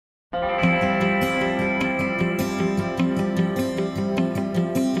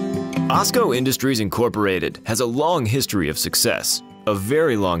OSCO Industries Incorporated has a long history of success, a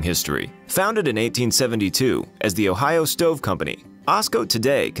very long history. Founded in 1872 as the Ohio Stove Company, OSCO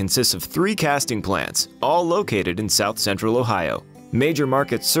today consists of 3 casting plants, all located in south-central Ohio. Major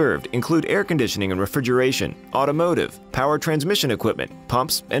markets served include air conditioning and refrigeration, automotive, power transmission equipment,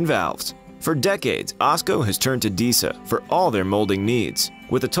 pumps, and valves. For decades, OSCO has turned to d.o.o for all their molding needs.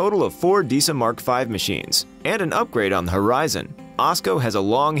 With a total of 4 d.o.o Mark V machines and an upgrade on the horizon, OSCO has a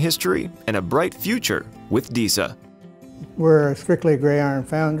long history and a bright future with d.o.o. We're strictly a gray iron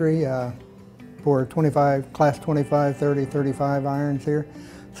foundry for class 25, 30, 35 irons here.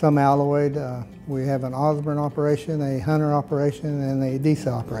 Some alloyed. We have an Osborne operation, a Hunter operation, and a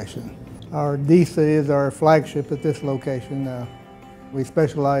d.o.o operation. Our d.o.o is our flagship at this location. We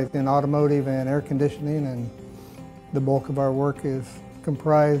specialize in automotive and air conditioning, and the bulk of our work is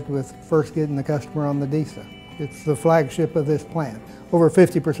comprised with first getting the customer on the d.o.o. It's the flagship of this plant. Over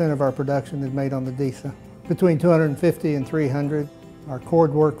 50% of our production is made on the d.o.o. Between 250 and 300. Our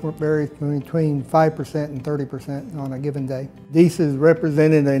cord work varies between 5% and 30% on a given day. d.o.o has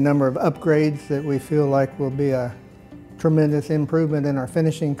represented a number of upgrades that we feel like will be a tremendous improvement in our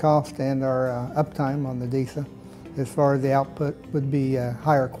finishing cost and our uptime on the d.o.o. As far as the output would be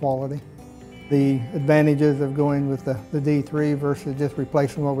higher quality. The advantages of going with the D3 versus just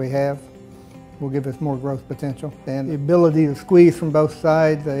replacing what we have will give us more growth potential. And the ability to squeeze from both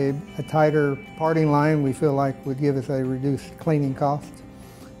sides, a tighter parting line we feel like would give us a reduced cleaning cost.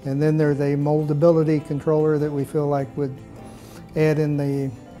 And then there's a moldability controller that we feel like would add in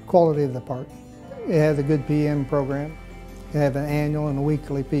the quality of the part. It has a good PM program. It has an annual and a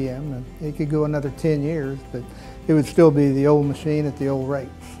weekly PM, and it could go another 10 years, but it would still be the old machine at the old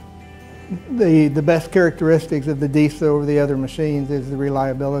rates. The best characteristics of the d.o.o over the other machines is the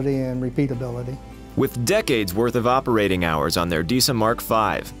reliability and repeatability. With decades worth of operating hours on their d.o.o Mark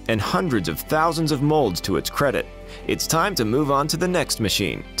V and hundreds of thousands of molds to its credit, it's time to move on to the next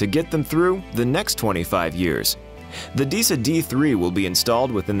machine to get them through the next 25 years. The d.o.o D3 will be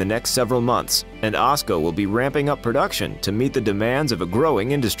installed within the next several months, and OSCO will be ramping up production to meet the demands of a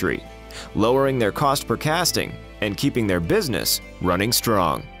growing industry, lowering their cost per casting and keeping their business running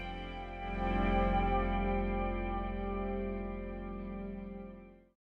strong.